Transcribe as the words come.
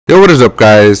Yo, what is up,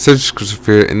 guys? Serg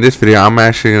here. In this video, I'm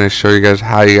actually going to show you guys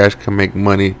how you guys can make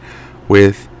money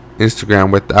with Instagram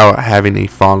without having a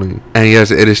following. And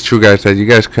yes, it is true, guys, that you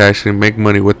guys can actually make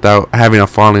money without having a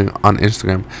following on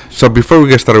Instagram. So before we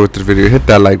get started with this video, hit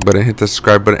that like button, hit the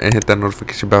subscribe button, and hit that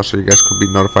notification bell so you guys can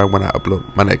be notified when I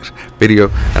upload my next video.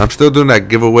 And I'm still doing that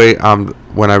giveaway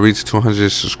when I reach 200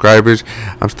 subscribers.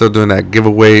 I'm still doing that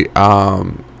giveaway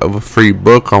of a free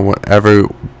book on whatever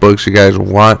books you guys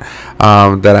want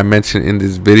that I mentioned in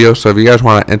this video. So if you guys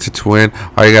want to enter to win,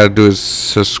 all you gotta do is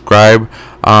subscribe,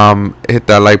 hit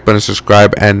that like button,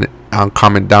 subscribe, and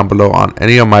comment down below on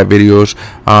any of my videos,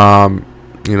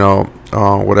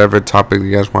 whatever topic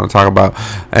you guys want to talk about.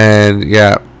 And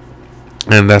yeah,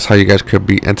 and that's how you guys could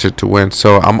be entered to win.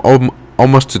 So I'm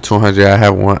almost to 200. I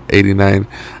have 189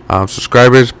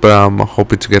 subscribers, but I'm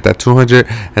hoping to get that 200,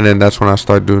 and then that's when I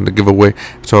start doing the giveaway.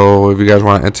 So if you guys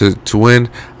want to enter to win,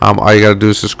 all you gotta do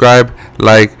is subscribe,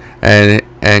 like,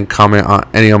 and comment on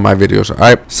any of my videos.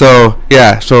 Alright, so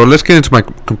yeah, so let's get into my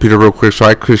computer real quick so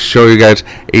I could show you guys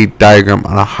a diagram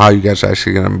on how you guys are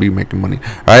actually gonna be making money.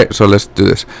 Alright, so let's do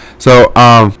this. So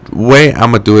way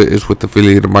I'm gonna do it is with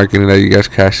affiliate marketing, that you guys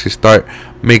can actually start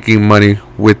making money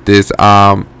with this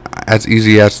as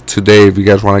easy as today. If you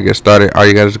guys want to get started, all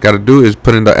you guys got to do is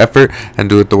put in the effort and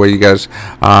do it the way you guys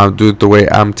do it the way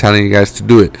I'm telling you guys to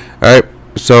do it. All right,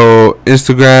 so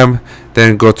Instagram,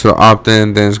 then go to the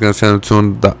opt-in, then it's gonna send them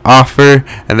to the offer,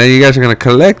 and then you guys are gonna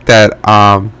collect that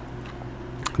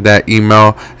that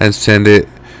email and send it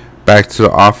back to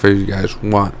the offer you guys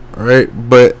want. All right,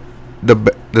 but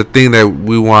the thing that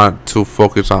we want to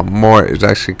focus on more is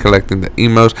actually collecting the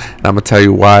emails, and I'm gonna tell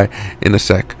you why in a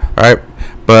sec. All right,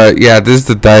 but yeah, this is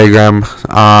the diagram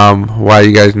why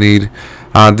you guys need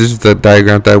this is the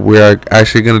diagram that we are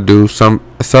actually gonna do. Some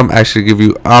actually give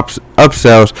you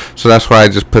upsells, so that's why I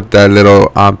just put that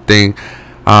little thing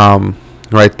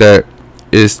right there,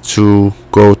 is to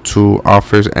go to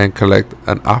offers and collect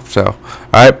an upsell.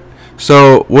 All right,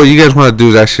 so what you guys want to do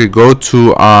is actually go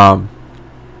to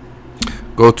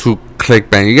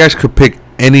Clickbank. You guys could pick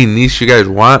any niche you guys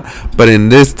want, but in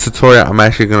this tutorial I'm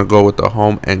actually gonna go with the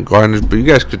home and gardens, but you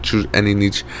guys could choose any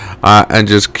niche and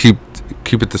just keep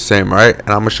it the same. All right, and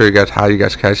I'm gonna show you guys how you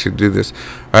guys can actually do this.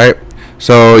 All right,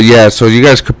 so yeah, so you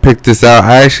guys could pick this out.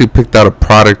 I actually picked out a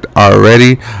product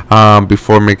already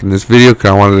before making this video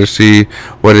because I wanted to see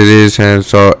what it is, and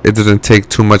so it doesn't take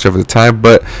too much of the time.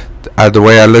 But the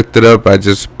way I looked it up, I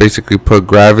just basically put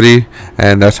gravity,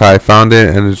 and that's how I found it,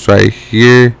 and it's right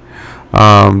here.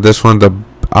 This one, the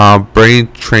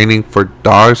brain training for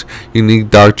dogs, unique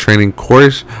dog training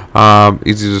course,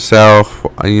 easy to sell.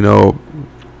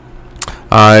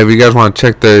 If you guys want to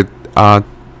check the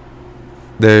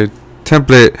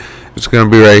template, it's gonna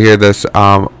be right here. That's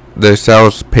the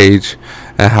sales page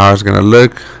and how it's gonna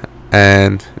look,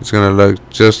 and it's gonna look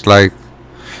just like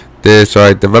this. All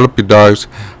right, develop your dog's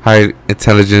high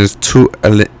intelligence to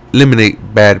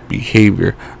eliminate bad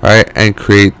behavior. All right, and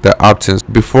create the opt-ins.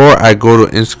 Before I go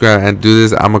to Instagram and do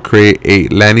this, I'm gonna create a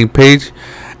landing page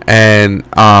and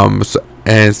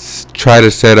try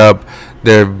to set up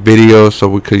their video so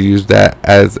we could use that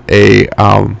as a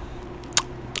on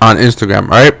Instagram.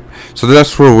 All right, so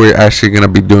that's what we're actually gonna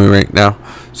be doing right now.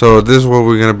 So this is what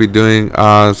we're gonna be doing.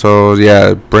 So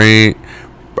yeah, brain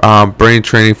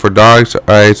training for dogs. All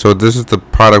right, so this is the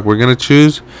product we're gonna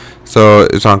choose. So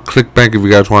it's on Clickbank. If you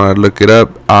guys want to look it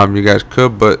up, you guys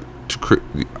could, but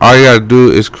all you gotta do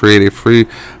is create a free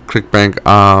Clickbank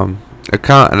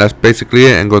account, and that's basically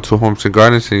it. And go to Homes and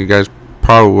Gardens, and you guys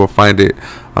probably will find it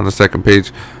on the second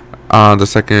page, on the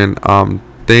second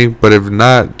thing. But if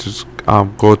not, just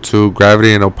go to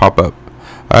gravity and it'll pop up.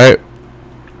 All right,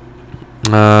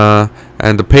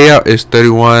 and the payout is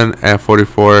 $31 and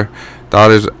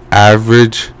 $44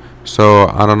 average. So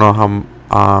I don't know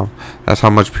how that's how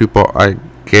much people are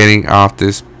getting off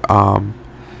this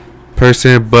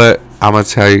person, but I'm gonna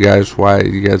tell you guys why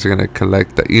you guys are gonna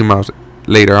collect the emails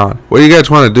later on. What you guys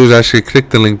want to do is actually click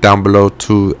the link down below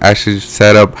to actually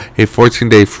set up a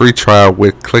 14-day free trial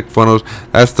with ClickFunnels.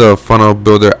 That's the funnel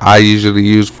builder I usually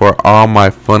use for all my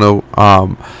funnel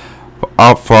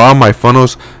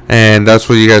funnels, and that's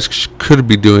what you guys could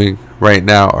be doing right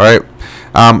now. All right,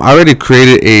 I already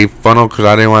created a funnel because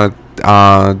I didn't want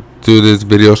to do this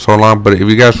video so long, but if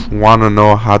you guys want to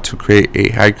know how to create a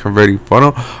high converting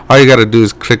funnel, all you got to do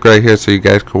is click right here so you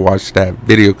guys can watch that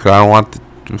video, because I don't want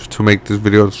to make this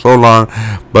video so long,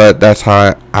 but that's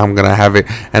how I'm gonna have it.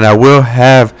 And I will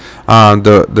have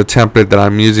the template that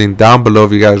I'm using down below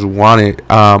if you guys want it.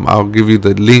 I'll give you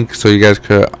the link so you guys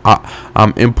could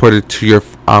import it to your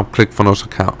ClickFunnels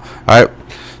account. All right,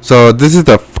 so this is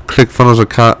the ClickFunnels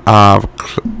account.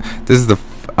 This is the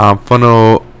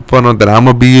funnel that I'm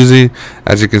gonna be using.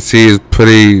 As you can see, is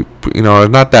pretty, you know,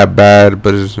 it's not that bad,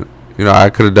 but it's, you know, I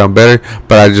could have done better,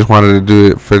 but I just wanted to do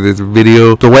it for this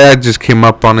video. The way I just came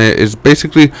up on it is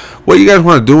basically what you guys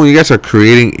want to do when you guys are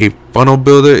creating a funnel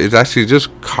builder is actually just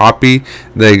copy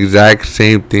the exact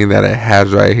same thing that it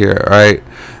has right here. Right,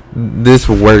 this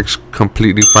works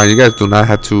completely fine. You guys do not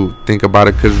have to think about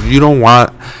it, because you don't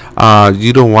want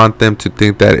them to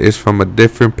think that it's from a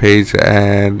different page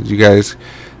and you guys,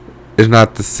 it's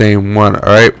not the same one.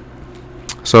 All right.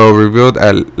 So, revealed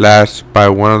at last by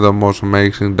one of the most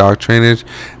amazing dog trainers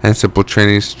and simple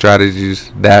training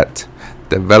strategies that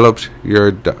develops your,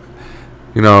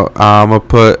 you know, I'm gonna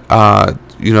put,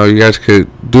 you know, you guys could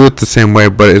do it the same way,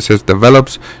 but it says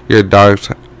develops your dog's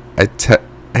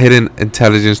hidden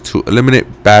intelligence to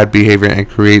eliminate bad behavior and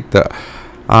create the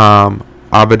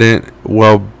obedient,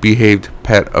 well-behaved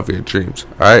pet of your dreams.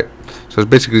 All right. So it's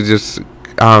basically just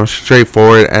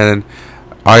straightforward, and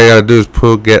all you gotta do is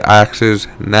put get access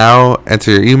now, enter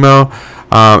your email,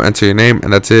 enter your name,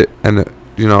 and that's it. And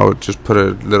you know, just put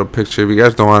a little picture. If you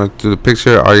guys don't want to do the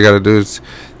picture, all you gotta do is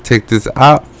take this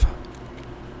off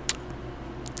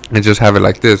and just have it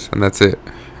like this, and that's it.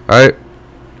 All right,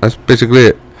 that's basically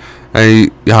it.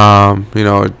 And you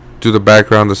know, do the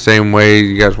background the same way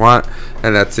you guys want,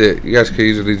 and that's it. You guys can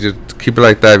easily just keep it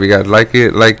like that if you guys like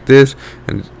it like this,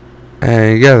 and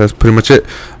yeah, that's pretty much it.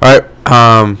 All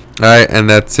right, and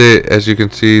that's it. As you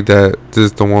can see, that this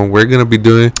is the one we're gonna be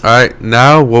doing. All right,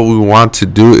 now what we want to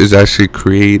do is actually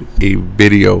create a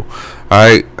video. All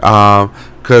right,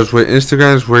 because with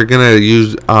Instagrams, we're gonna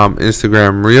use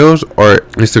Instagram Reels or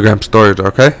Instagram Stories.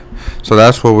 Okay, so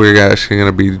that's what we're actually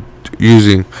gonna be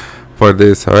using for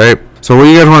this. All right, so what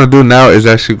you guys want to do now is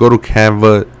actually go to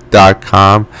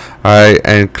canva.com, all right,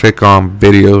 and click on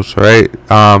videos. All right,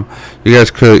 you guys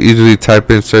could easily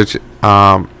type in, search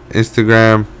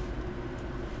Instagram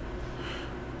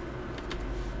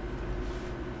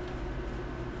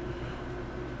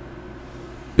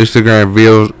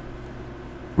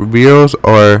Reels,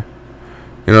 or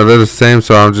you know, they're the same,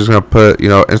 so I'm just gonna put, you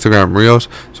know, Instagram Reels.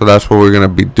 So that's what we're gonna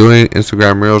be doing,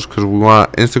 Instagram Reels, because we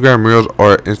want Instagram Reels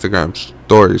or Instagram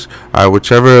Stories. All right,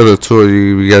 whichever of the two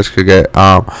you guys could get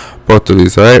both of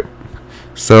these. All right,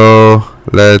 so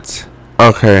let's,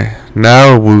 okay,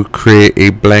 now we'll create a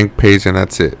blank page, and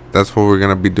that's it. That's what we're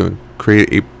gonna be doing,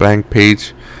 create a blank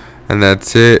page, and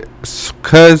that's it,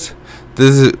 because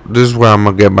this is where I'm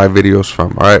gonna get my videos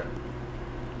from. All right.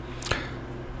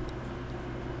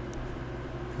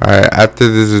 Alright, after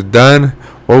this is done,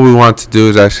 what we want to do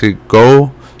is actually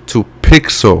go to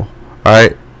Pixel,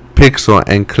 alright, Pixel,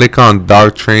 and click on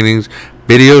dog trainings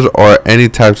videos or any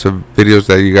types of videos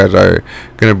that you guys are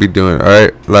gonna be doing.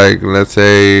 Alright, like let's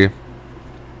say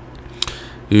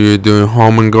you're doing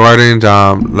home and gardens,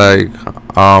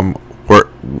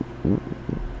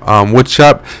 wood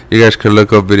shop. You guys could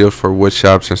look up videos for wood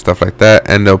shops and stuff like that,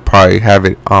 and they'll probably have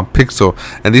it on Pixel,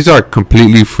 and these are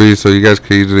completely free, so you guys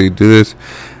can easily do this.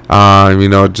 You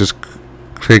know, just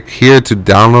click here to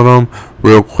download them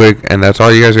real quick, and that's all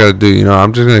you guys gotta do. You know,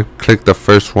 I'm just gonna click the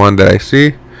first one that I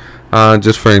see,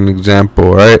 just for an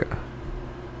example. Right,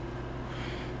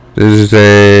 this is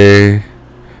a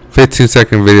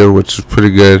 15-second video, which is pretty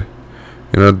good.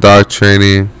 You know, dog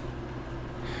training,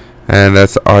 and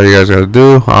that's all you guys gotta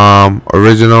do.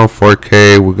 Original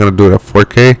 4K, we're gonna do it at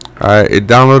 4K. Alright, it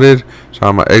downloaded, so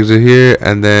I'm gonna exit here,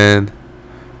 and then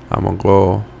I'm gonna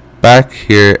go back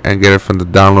here and get it from the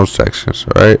download sections.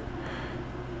 Alright,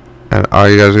 and all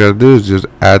you guys gotta do is just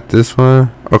add this one.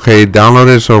 Okay,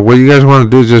 download it. So what you guys want to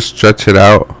do is just stretch it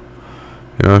out,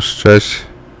 you know, stretch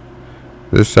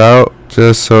this out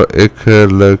just so it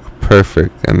could look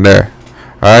perfect. And there,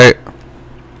 alright,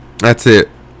 that's it.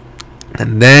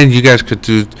 And then you guys could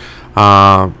do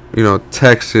you know,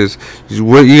 Texas.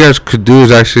 What you guys could do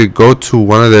is actually go to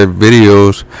one of their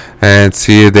videos and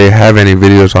see if they have any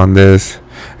videos on this.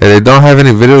 If they don't have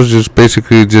any videos, just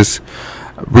basically just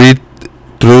read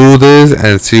through this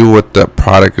and see what the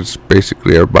product is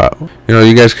basically about. You know,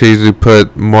 you guys can easily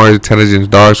put more intelligent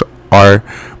dogs are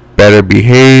better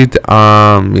behaved.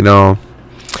 You know,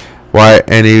 why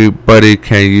anybody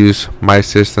can use my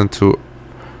system to,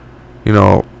 you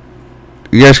know,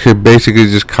 you guys could basically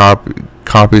just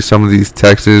copy some of these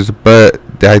texts, but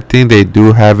I think they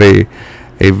do have a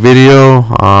video.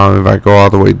 If I go all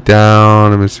the way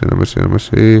down, let me see.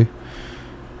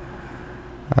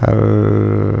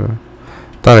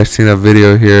 Thought I seen a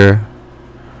video here.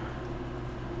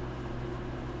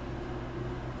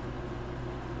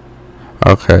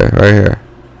 Okay, right here.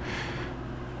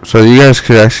 So you guys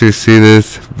could actually see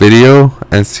this video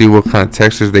and see what kind of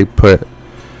textures they put.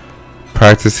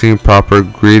 Practicing proper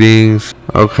greetings.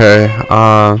 Okay.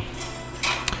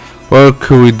 What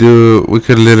could we do? We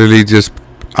could literally just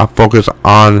focus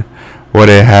on what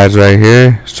it has right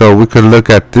here. So we could look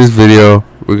at this video.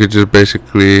 We could just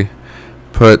basically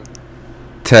put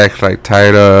text like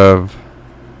tired of,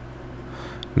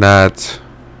 not,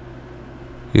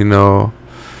 you know,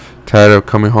 tired of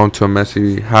coming home to a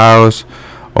messy house,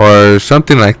 or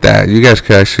something like that. You guys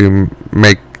could actually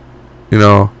make, you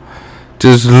know,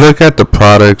 just look at the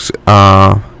products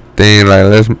thing.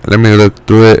 Like, let me look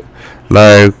through it.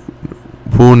 Like,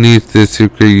 who needs this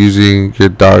secret? Using your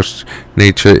dog's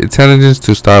nature intelligence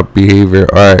to stop behavior.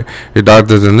 Alright, your dog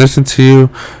doesn't listen to you.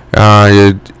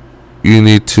 You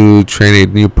need to train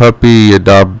a new puppy. Your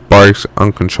dog barks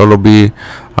uncontrollably.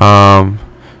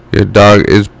 Your dog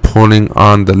is pulling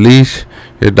on the leash.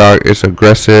 Your dog is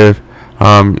aggressive.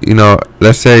 You know,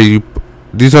 let's say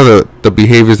these are the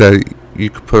behaviors that you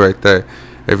could put right there.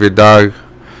 If your dog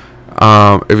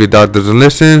doesn't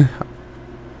listen,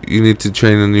 you need to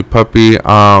train a new puppy.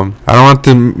 I don't want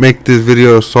to make this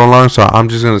video so long, so I'm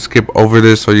just gonna skip over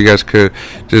this so you guys could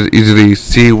just easily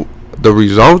see the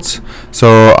results.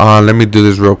 So let me do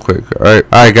this real quick.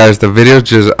 Alright guys, the video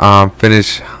just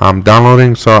finished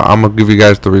downloading, so I'm gonna give you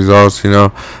guys the results. You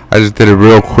know, I just did it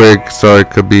real quick so it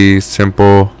could be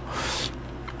simple,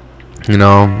 you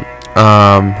know,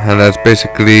 and that's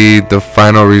basically the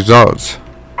final results,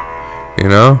 you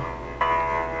know.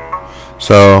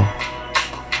 So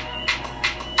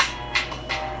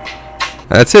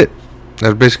that's it.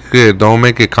 That's basically it. Don't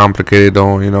make it complicated.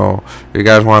 Don't, you know, if you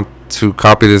guys want to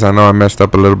copy this, I know I messed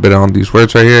up a little bit on these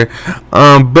words right here,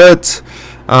 but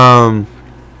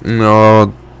you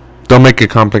know, don't make it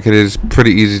complicated. It's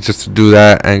pretty easy just to do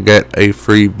that and get a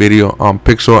free video on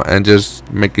Pixel and just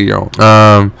make it your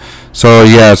own. So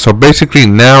yeah, so basically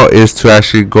now is to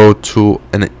actually go to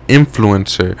an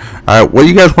influencer. Alright, what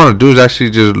you guys want to do is actually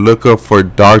just look up for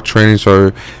dog trainings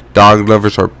or dog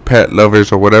lovers or pet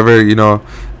lovers or whatever, you know,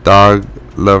 dog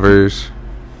lovers,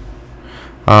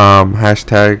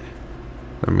 hashtag.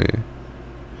 Let me,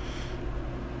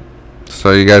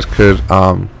 so you guys could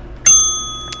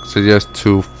suggest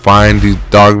to find these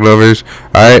dog lovers.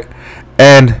 Alright,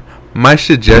 and my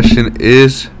suggestion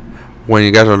is, when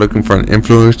you guys are looking for an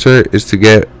influencer, is to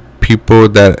get people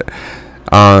that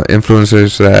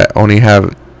influencers that only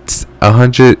have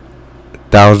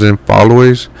 100,000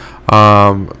 followers,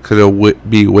 because it would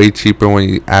be way cheaper when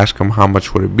you ask them how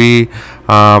much would it be,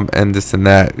 and this and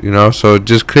that, you know. So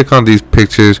just click on these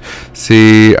pictures,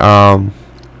 see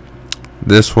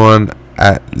this one,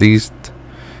 at least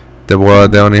they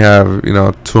only have, you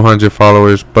know, 200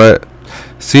 followers, but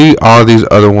see all these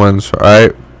other ones.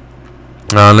 Alright,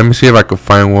 let me see if I can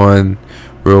find one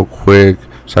real quick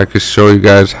so I can show you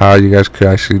guys how you guys could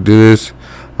actually do this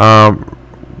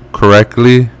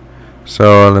correctly.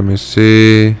 So let me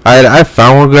see. I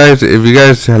found one, guys. If you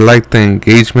guys like the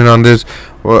engagement on this,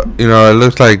 well, you know, it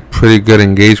looks like pretty good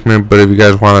engagement, but if you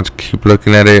guys want to keep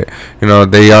looking at it, you know,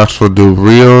 they also do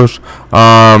reels.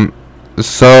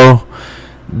 So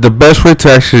the best way to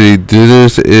actually do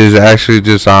this is actually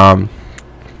just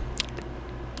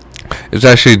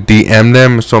DM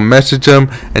them. So message them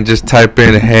and just type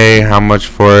in, hey, how much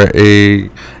for a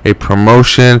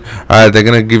promotion. Alright, they're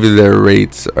gonna give you their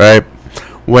rates. Alright,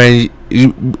 when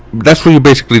that's what you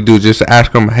basically do. Just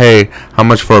ask them, hey, how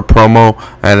much for a promo,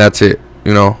 and that's it,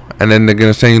 you know. And then they're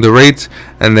gonna send you the rates,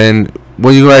 and then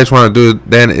what you guys want to do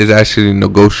then is actually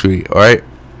negotiate. Alright,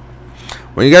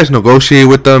 when you guys negotiate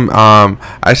with them,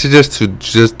 I suggest to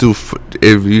just do,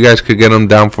 if you guys could get them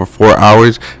down for 4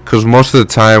 hours, because most of the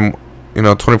time, you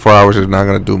know, 24 hours is not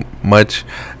going to do much,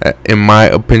 in my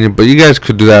opinion. But you guys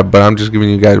could do that, but I'm just giving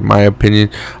you guys my opinion.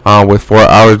 With 4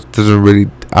 hours, doesn't really,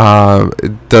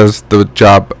 it does the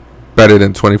job better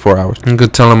than 24 hours. You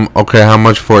could tell them, okay, how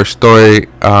much for a story,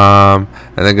 and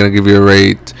they're going to give you a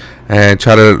rate, and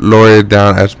try to lower it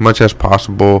down as much as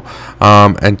possible,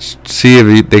 and see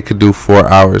if they could do 4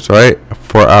 hours. Right,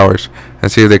 4 hours, and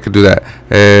see if they could do that.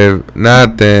 If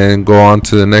not, then go on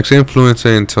to the next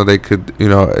influencer until they could, you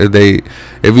know, if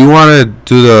you want to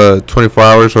do the 24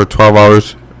 hours or 12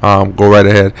 hours, go right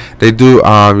ahead. They do,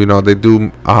 you know, they do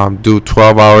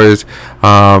 12 hours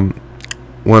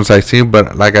once I seen,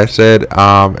 but like I said,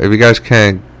 if you guys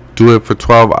can't do it for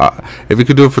 12, if you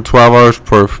could do it for 12 hours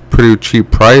for a pretty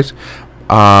cheap price,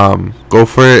 go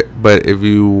for it. But if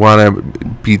you want to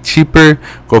be cheaper,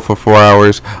 go for 4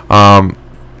 hours.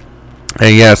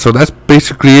 And yeah, so that's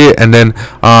basically it. And then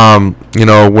you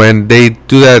know, when they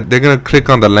do that, they're gonna click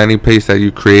on the landing page that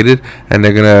you created, and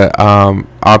they're gonna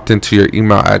opt into your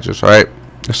email address. All right,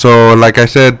 so like I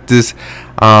said, this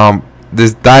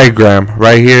diagram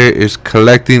right here is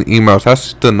collecting emails.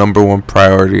 That's the number one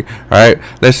priority. All right,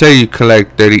 let's say you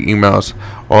collect 30 emails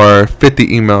or 50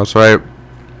 emails, right?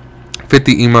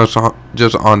 50 emails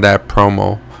just on that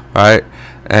promo, right?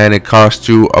 And it costs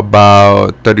you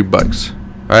about 30 bucks,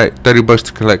 right? 30 bucks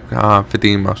to collect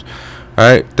 50 emails,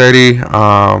 right? 30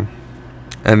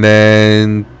 and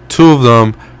then 2 of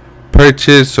them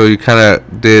purchased, so you kind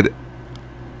of did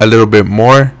a little bit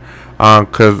more,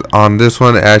 because on this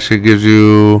one it actually gives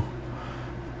you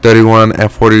 $31 and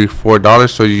 $44,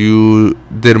 so you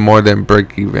did more than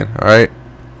break even. All right,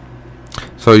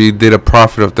 so you did a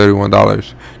profit of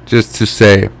 $31, just to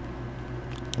say.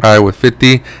 All right, with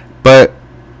 50, but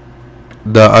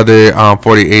the other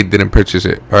 48 didn't purchase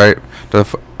it. All right, the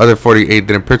other 48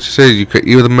 didn't purchase it. You could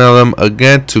email them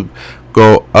again to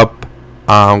go up,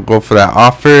 go for that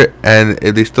offer, and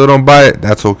if they still don't buy it,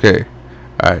 that's okay.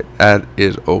 All right, that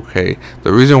is okay.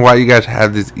 The reason why you guys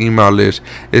have this email list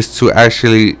is to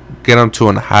actually get them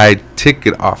to high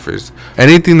ticket offers.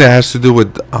 Anything that has to do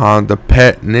with the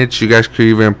pet niche, you guys could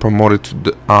even promote it to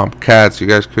the, cats. You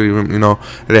guys could even, you know,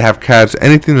 they have cats.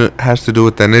 Anything that has to do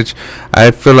with that niche, I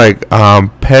feel like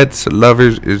pets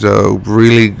lovers is a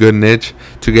really good niche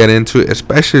to get into,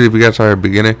 especially if you guys are a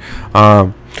beginner.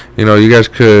 You know, you guys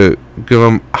could give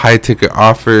them high ticket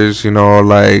offers, you know,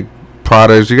 like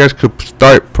products. You guys could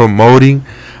start promoting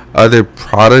other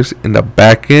products in the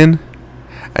back end,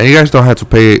 and you guys don't have to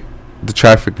pay the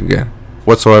traffic again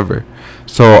whatsoever.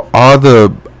 So all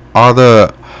that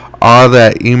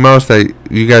emails that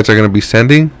you guys are going to be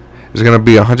sending is going to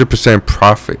be 100%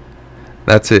 profit.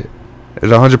 That's it. It's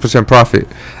 100% profit.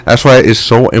 That's why it's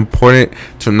so important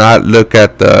to not look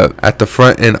at the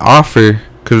front end offer,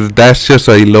 because that's just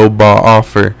a low ball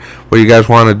offer. What you guys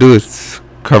want to do is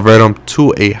convert them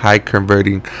to a high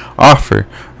converting offer.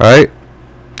 All right,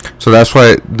 so that's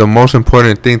why the most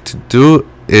important thing to do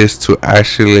is to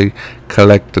actually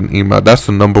collect an email. That's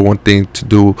the number one thing to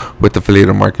do with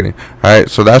affiliate marketing. All right,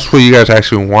 so that's what you guys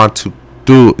actually want to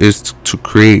do, is to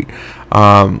create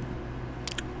an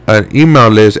email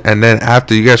list, and then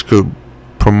after, you guys could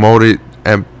promote it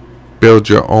and build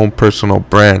your own personal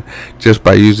brand just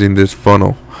by using this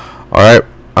funnel. All right,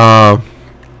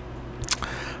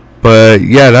 but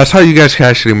yeah, that's how you guys can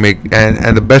actually make,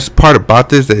 and the best part about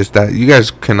this is that you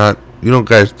guys do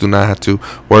not have to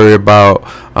worry about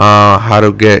how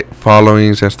to get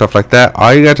followings and stuff like that.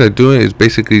 All you guys are doing is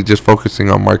basically just focusing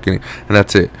on marketing, and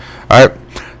that's it. All right,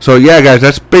 so yeah guys,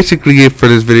 that's basically it for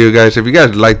this video, guys. If you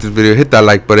guys like this video, hit that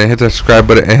like button, hit that subscribe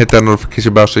button, and hit that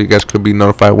notification bell so you guys could be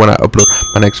notified when I upload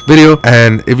my next video.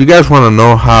 And if you guys want to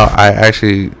know how I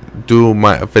actually do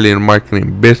my affiliate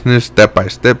marketing business step by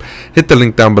step, hit the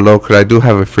link down below, because I do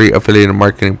have a free affiliate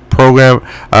marketing program,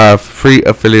 free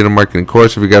affiliate marketing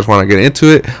course. If you guys want to get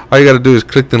into it, all you got to do is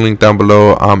click the link down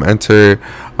below, enter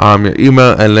your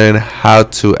email, and learn how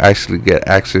to actually get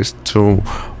access to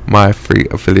my free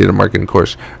affiliate marketing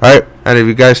course. All right, and if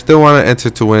you guys still want to enter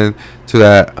to win to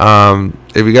that,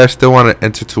 if you guys still want to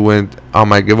enter to win on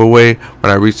my giveaway when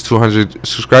I reach 200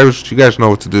 subscribers, you guys know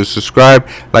what to do. Subscribe,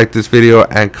 like this video,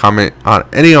 and comment on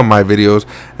any of my videos.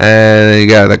 And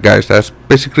yeah, guys, that's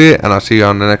basically it, and I'll see you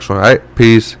on the next one. All right,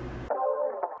 peace.